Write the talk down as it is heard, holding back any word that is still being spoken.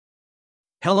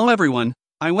Hello everyone,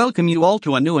 I welcome you all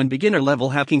to a new and beginner-level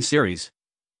hacking series.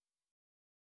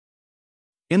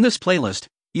 In this playlist,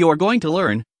 you are going to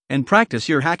learn and practice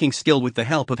your hacking skill with the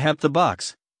help of Hack the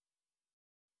Box.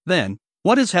 Then,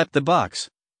 what is Hack the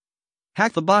Box?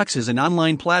 Hack the Box is an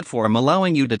online platform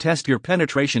allowing you to test your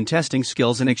penetration testing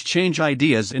skills and exchange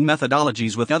ideas and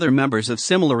methodologies with other members of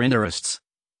similar interests.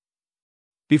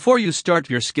 Before you start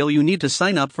your skill, you need to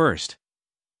sign up first.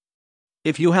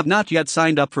 If you have not yet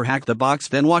signed up for Hack the Box,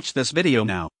 then watch this video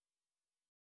now.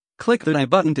 Click the I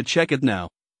button to check it now.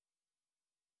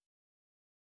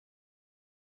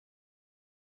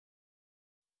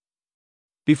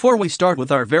 Before we start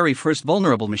with our very first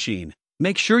vulnerable machine,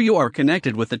 make sure you are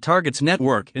connected with the target's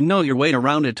network and know your way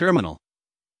around a terminal.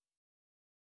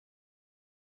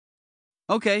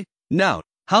 Okay, now,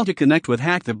 how to connect with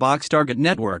Hack the Box target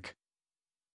network.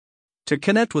 To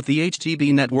connect with the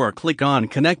HTTP network, click on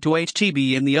Connect to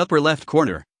HTTP in the upper left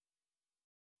corner.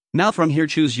 Now from here,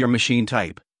 choose your machine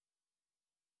type.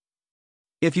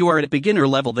 If you are at beginner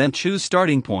level, then choose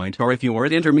starting point, or if you are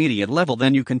at intermediate level,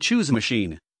 then you can choose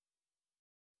machine.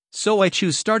 So I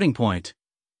choose starting point.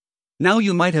 Now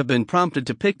you might have been prompted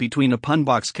to pick between a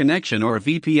Punbox connection or a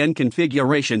VPN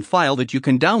configuration file that you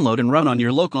can download and run on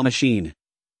your local machine.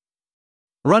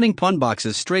 Running Punbox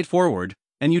is straightforward,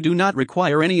 and you do not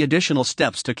require any additional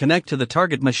steps to connect to the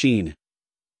target machine.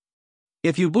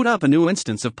 If you boot up a new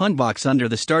instance of Punbox under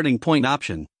the starting point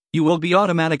option, you will be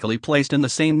automatically placed in the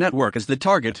same network as the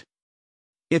target.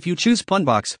 If you choose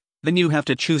Punbox, then you have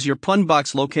to choose your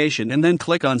Punbox location and then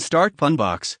click on Start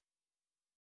Punbox.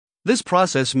 This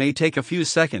process may take a few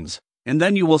seconds, and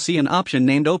then you will see an option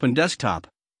named Open Desktop.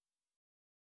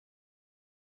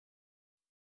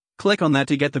 Click on that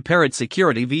to get the Parrot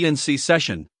Security VNC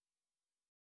session.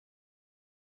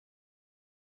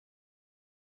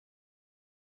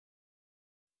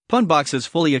 Punbox is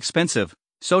fully expensive,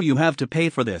 so you have to pay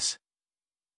for this.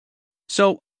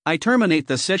 So, I terminate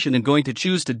the session and going to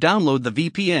choose to download the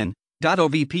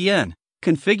VPN.ovpn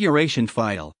configuration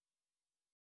file.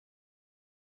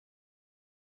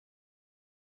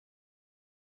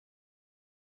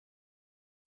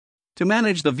 To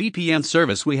manage the VPN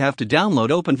service, we have to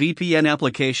download OpenVPN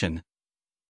application.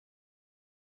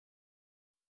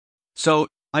 So,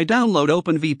 I download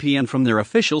OpenVPN from their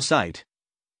official site.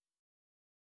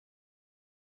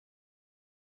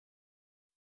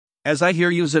 As I here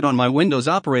use it on my Windows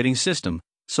operating system,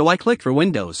 so I click for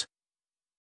Windows.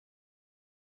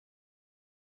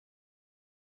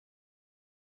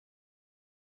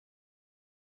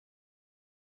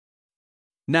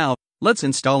 Now, let's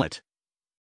install it.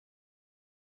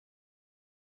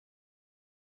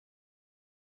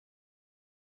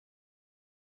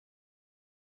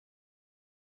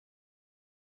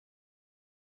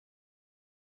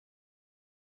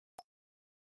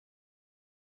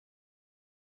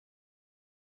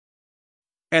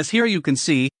 As here you can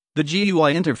see, the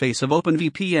GUI interface of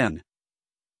OpenVPN.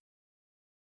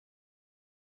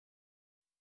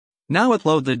 Now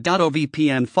upload the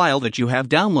 .ovpn file that you have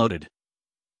downloaded.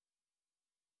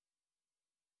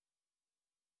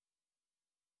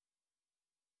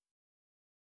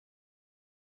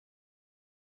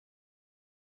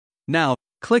 Now,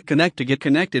 click Connect to get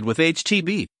connected with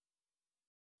HTTP.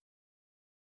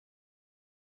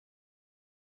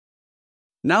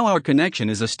 Now our connection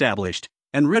is established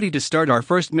and ready to start our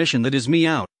first mission, that is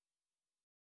Meow.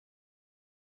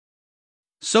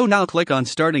 So now click on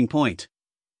Starting Point.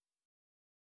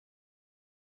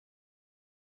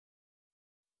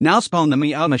 Now spawn the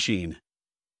Meow machine.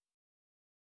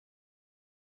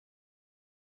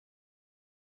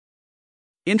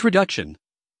 Introduction.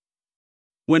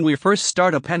 When we first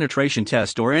start a penetration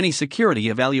test or any security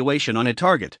evaluation on a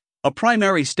target, a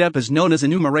primary step is known as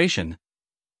enumeration.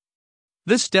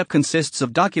 This step consists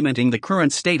of documenting the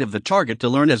current state of the target to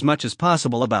learn as much as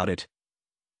possible about it.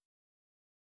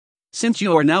 Since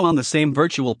you are now on the same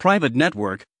virtual private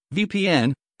network,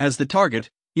 VPN, as the target,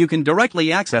 you can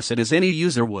directly access it as any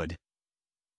user would.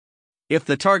 If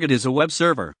the target is a web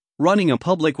server, running a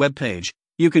public web page,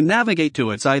 you can navigate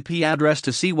to its IP address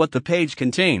to see what the page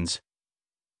contains.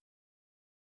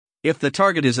 If the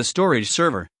target is a storage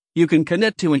server, you can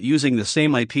connect to it using the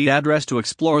same IP address to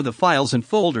explore the files and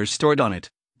folders stored on it,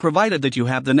 provided that you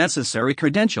have the necessary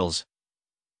credentials.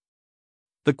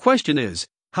 The question is,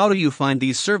 how do you find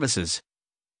these services?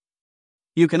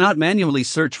 You cannot manually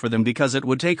search for them because it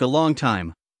would take a long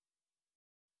time.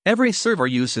 Every server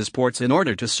uses ports in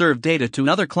order to serve data to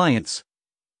other clients.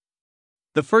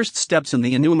 The first steps in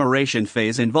the enumeration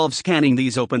phase involve scanning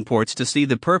these open ports to see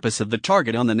the purpose of the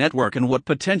target on the network and what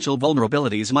potential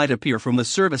vulnerabilities might appear from the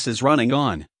services running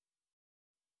on.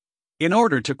 In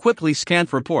order to quickly scan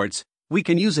for ports, we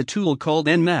can use a tool called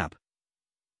Nmap.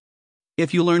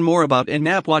 If you learn more about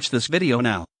Nmap, watch this video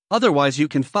now, otherwise you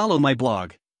can follow my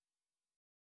blog.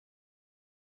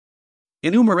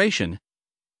 Enumeration.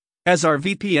 As our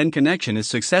VPN connection is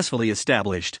successfully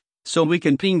established, so we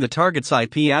can ping the target's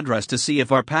IP address to see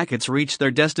if our packets reach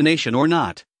their destination or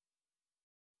not.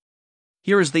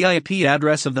 Here is the IP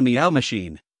address of the Meow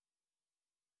machine.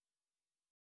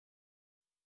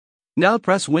 Now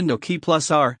press Window key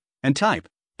 +R, and type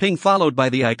ping followed by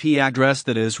the IP address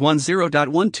that is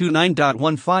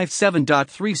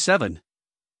 10.129.157.37.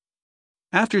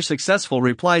 After successful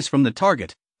replies from the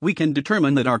target, we can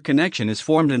determine that our connection is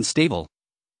formed and stable.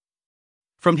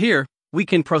 From here, we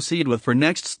can proceed with the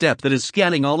next step, that is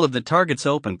scanning all of the target's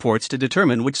open ports to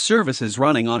determine which service is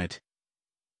running on it.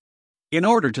 In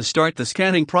order to start the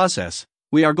scanning process,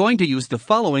 we are going to use the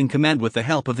following command with the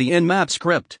help of the Nmap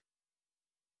script.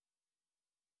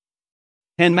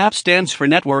 Nmap stands for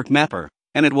Network Mapper,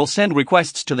 and it will send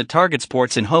requests to the target's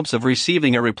ports in hopes of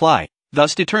receiving a reply,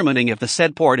 thus determining if the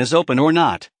said port is open or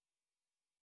not.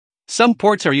 Some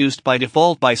ports are used by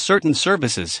default by certain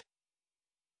services.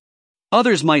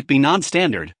 Others might be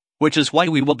non-standard, which is why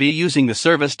we will be using the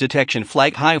service detection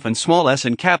flag -s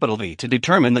and V to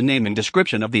determine the name and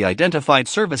description of the identified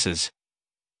services.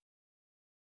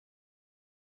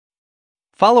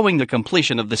 Following the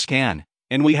completion of the scan,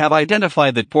 and we have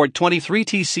identified that port 23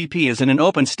 TCP is in an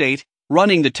open state,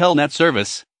 running the Telnet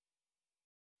service.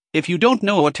 If you don't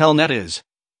know what Telnet is,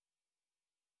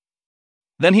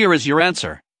 then here is your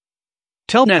answer.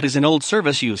 Telnet is an old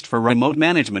service used for remote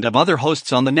management of other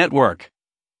hosts on the network.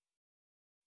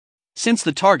 Since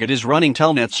the target is running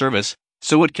Telnet service,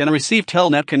 so it can receive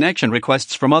Telnet connection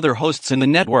requests from other hosts in the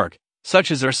network,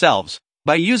 such as ourselves,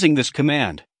 by using this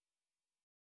command.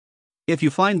 If you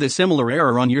find the similar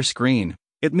error on your screen,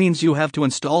 it means you have to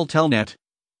install Telnet.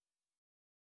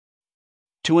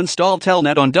 To install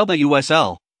Telnet on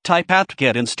WSL, type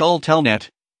apt-get install Telnet.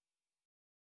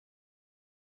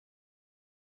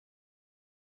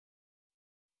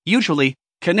 Usually,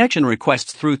 connection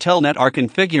requests through Telnet are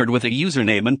configured with a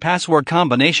username and password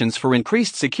combinations for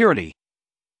increased security.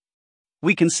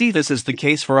 We can see this is the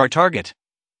case for our target.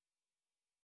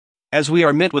 As we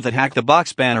are met with a hack the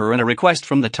box banner and a request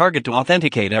from the target to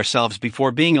authenticate ourselves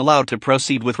before being allowed to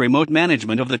proceed with remote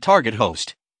management of the target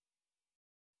host.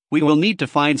 We will need to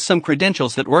find some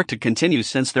credentials that work to continue,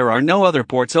 since there are no other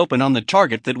ports open on the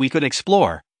target that we could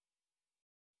explore.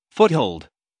 Foothold.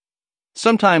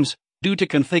 Sometimes, due to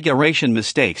configuration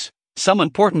mistakes, some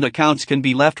important accounts can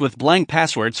be left with blank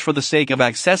passwords for the sake of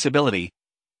accessibility.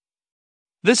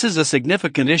 This is a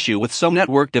significant issue with some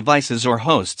network devices or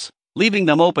hosts, leaving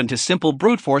them open to simple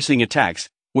brute forcing attacks,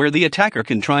 where the attacker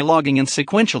can try logging in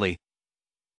sequentially,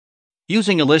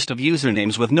 using a list of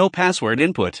usernames with no password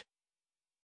input.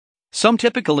 Some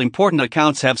typical important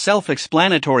accounts have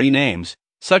self-explanatory names,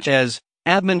 such as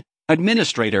admin,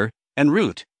 administrator, and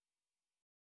root.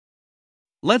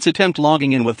 Let's attempt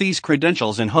logging in with these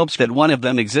credentials in hopes that one of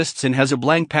them exists and has a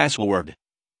blank password.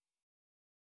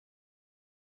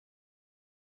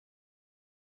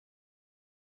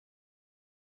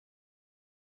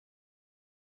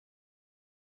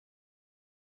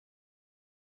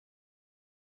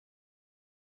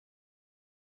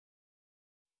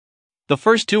 The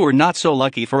first two are not so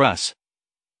lucky for us.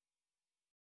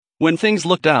 When things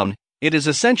look down, it is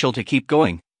essential to keep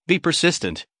going, be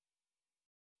persistent.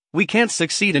 We can't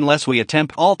succeed unless we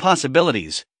attempt all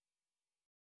possibilities.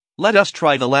 Let us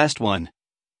try the last one.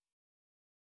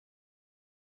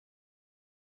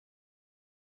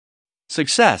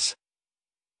 Success!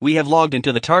 We have logged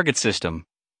into the target system.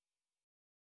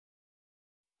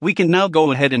 We can now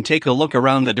go ahead and take a look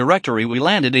around the directory we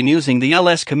landed in using the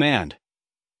ls command.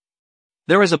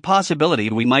 There is a possibility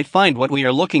we might find what we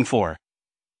are looking for.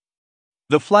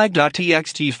 The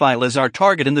flag.txt file is our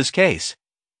target in this case.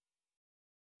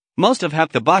 Most of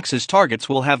Hack the Box's targets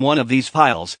will have one of these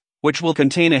files, which will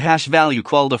contain a hash value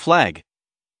called a flag.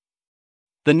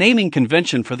 The naming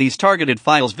convention for these targeted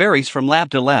files varies from lab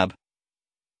to lab.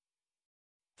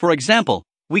 For example,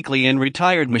 weekly and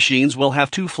retired machines will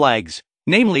have two flags,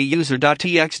 namely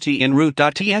user.txt and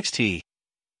root.txt.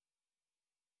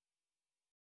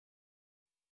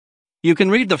 You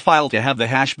can read the file to have the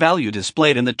hash value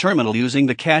displayed in the terminal using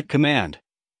the cat command.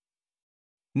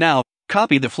 Now,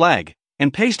 copy the flag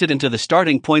and paste it into the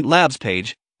starting point labs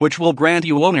page, which will grant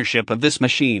you ownership of this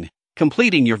machine,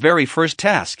 completing your very first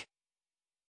task.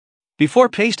 Before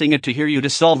pasting it to here, you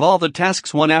to solve all the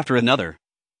tasks one after another.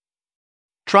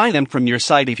 Try them from your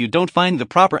site. If you don't find the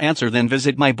proper answer, then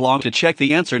visit my blog to check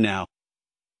the answer now.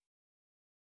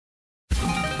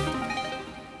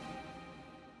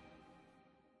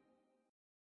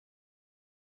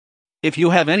 If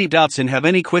you have any doubts and have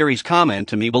any queries, comment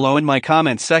to me below in my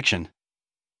comments section.